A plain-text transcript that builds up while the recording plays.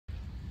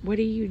What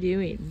are you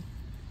doing?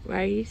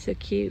 Why are you so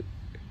cute?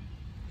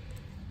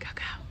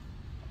 Coco.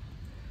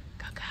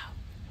 Coco.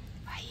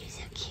 Why are you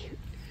so cute?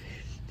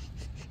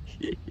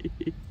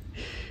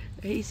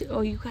 Are you so,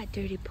 oh, you got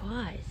dirty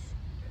paws.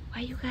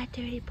 Why you got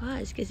dirty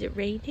paws? Because it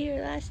rained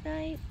here last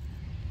night?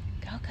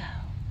 Coco.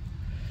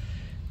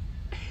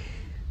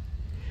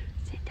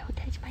 Said, don't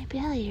touch my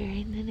belly or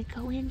I'm gonna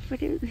go in for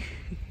the...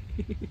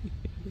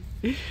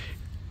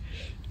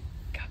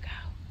 Coco.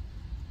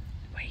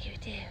 What do you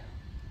do?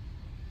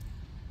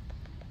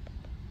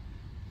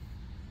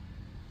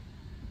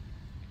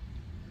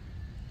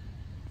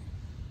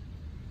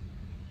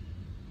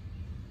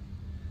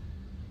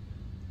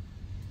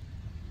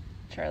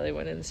 Charlie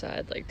went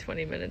inside like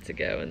 20 minutes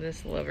ago, and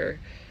this lover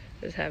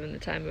is having the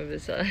time of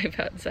his life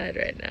outside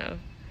right now.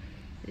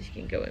 Just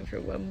can go in for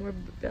one more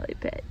belly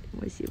pet.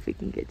 We'll see if we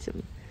can get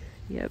some.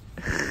 Yep.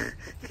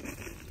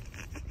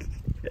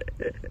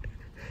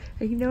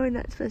 And you know I'm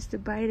not supposed to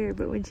bite her,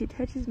 but when she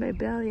touches my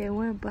belly, I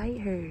want to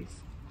bite hers.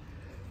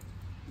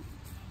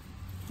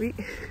 Did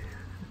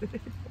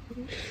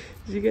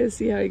you guys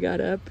see how he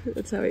got up?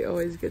 That's how he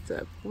always gets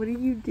up. What are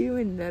you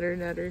doing, Nutter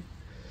Nutter?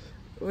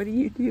 What are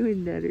you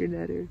doing, Nutter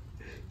Nutter?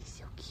 He's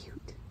so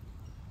cute.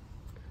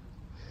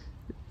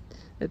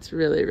 It's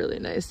really, really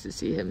nice to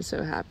see him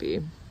so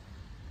happy,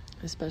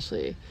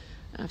 especially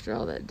after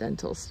all that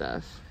dental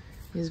stuff.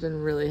 He's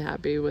been really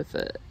happy with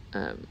the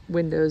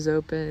windows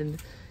open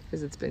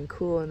because it's been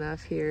cool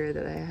enough here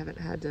that I haven't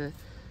had to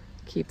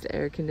keep the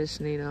air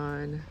conditioning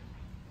on.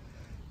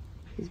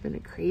 He's been a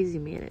crazy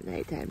man at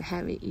nighttime.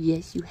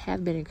 Yes, you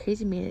have been a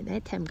crazy man at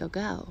nighttime.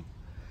 Go.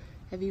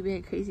 Have you been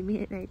a crazy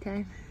man at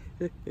nighttime?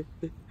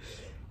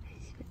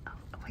 Oh,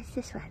 what's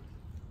this one?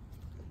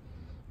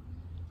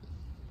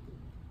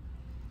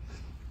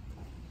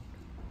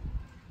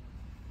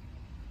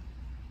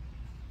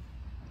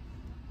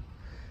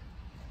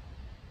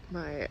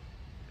 My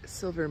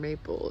silver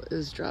maple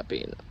is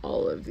dropping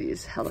all of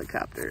these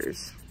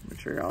helicopters,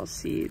 which are all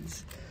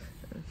seeds,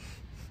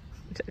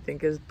 which I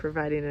think is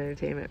providing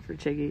entertainment for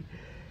Chiggy.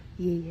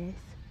 Yes.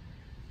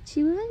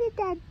 She look at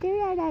that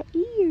dirt on our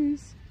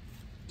ears.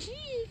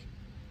 Chig.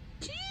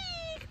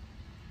 Chig.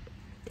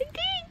 Tink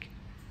tink.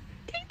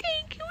 Tink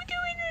tink. You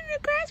doing in the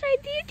grass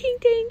right there, tink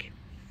tink.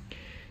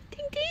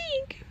 Tink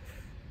tink.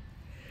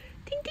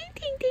 Tink tink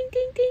tink tink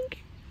tink tink.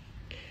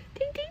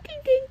 Tink tink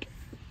tink tink.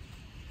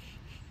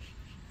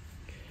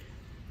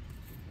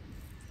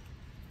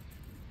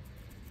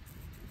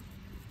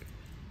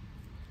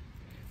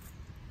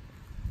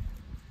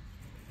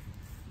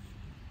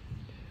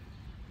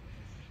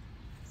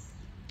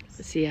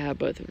 See how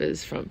both of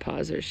his front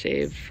paws are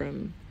shaved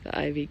from the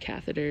IV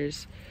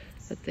catheters,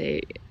 but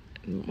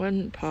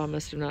one paw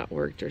must have not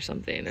worked or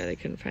something, or they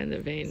couldn't find the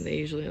vein. They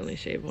usually only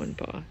shave one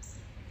paw,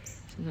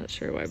 so I'm not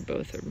sure why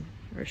both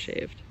are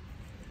shaved.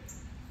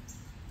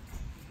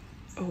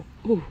 Oh,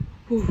 ooh,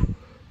 ooh,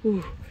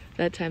 ooh.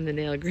 That time the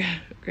nail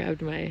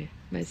grabbed my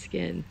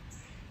skin.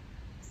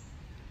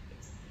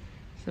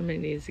 Somebody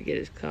needs to get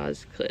his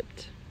claws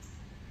clipped.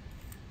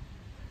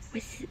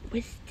 What's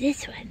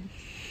this one?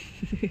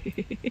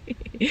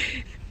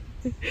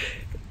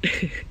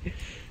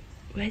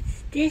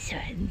 What's this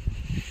one?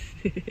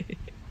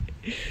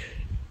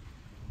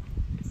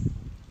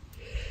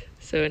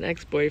 So an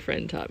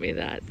ex-boyfriend taught me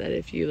that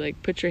if you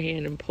like put your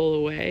hand and pull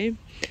away,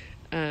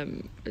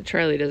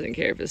 Charlie doesn't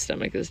care if his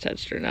stomach is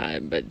touched or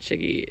not, but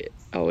Chiggy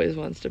always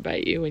wants to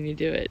bite you when you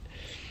do it.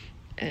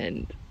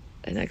 And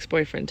an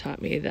ex-boyfriend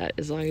taught me that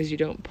as long as you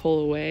don't pull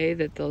away,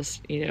 that they'll,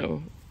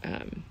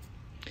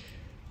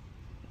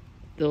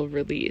 they'll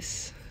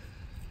release.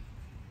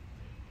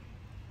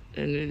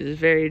 And it is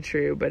very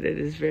true, but it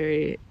is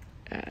very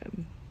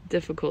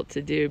difficult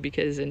to do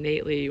because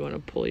innately you want to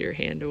pull your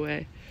hand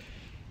away.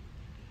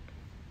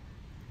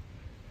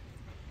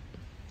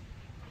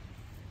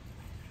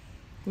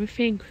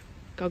 Woofink,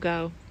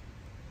 go.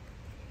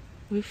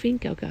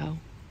 Woofink, go.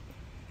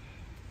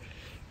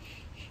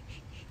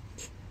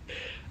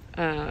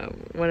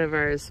 One of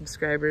our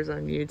subscribers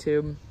on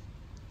YouTube,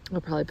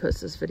 I'll probably post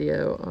this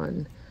video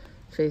on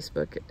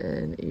Facebook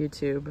and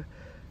YouTube,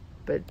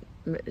 but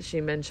she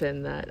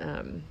mentioned that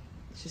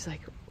she's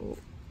like,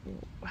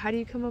 how do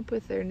you come up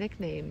with their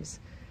nicknames?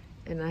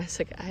 And I was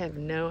like, I have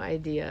no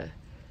idea.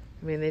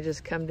 I mean, they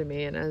just come to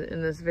me. And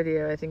in this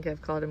video, I think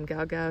I've called him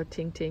Gao Gao,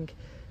 Tink Tink,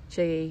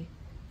 Che.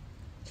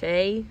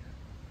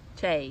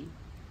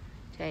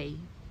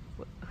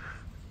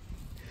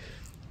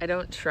 I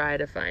don't try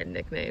to find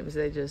nicknames,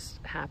 they just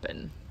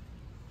happen.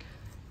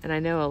 And I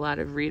know a lot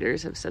of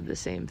readers have said the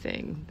same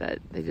thing, that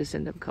they just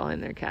end up calling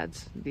their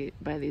cats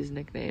by these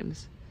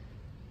nicknames.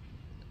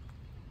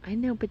 I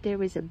know, but there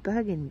was a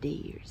bug in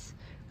theirs.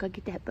 Go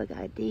get that bug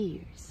out of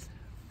theirs.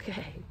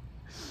 Okay.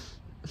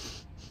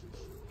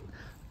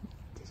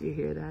 Did you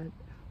hear that?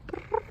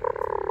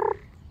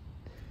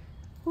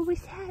 What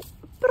was that?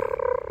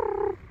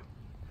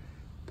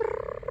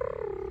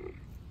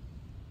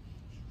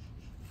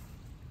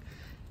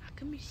 How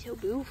come you're so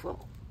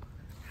beautiful?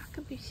 How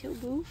come you're so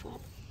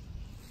beautiful?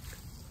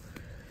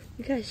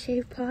 You got a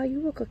shaved paw?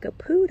 You look like a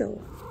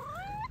poodle.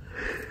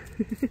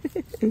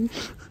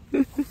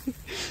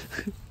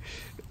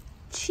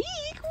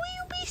 Cheek, will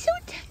you be so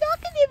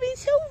talkative and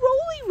so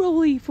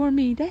roly for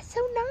me? That's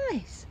so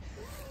nice.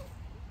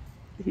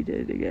 He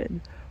did it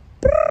again.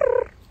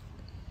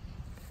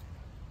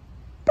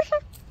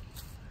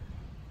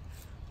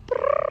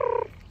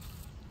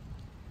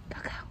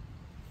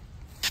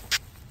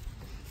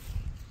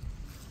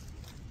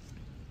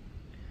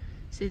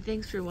 So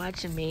thanks for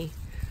watching me.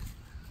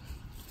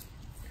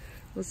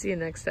 We'll see you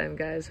next time,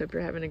 guys. Hope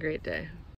you're having a great day.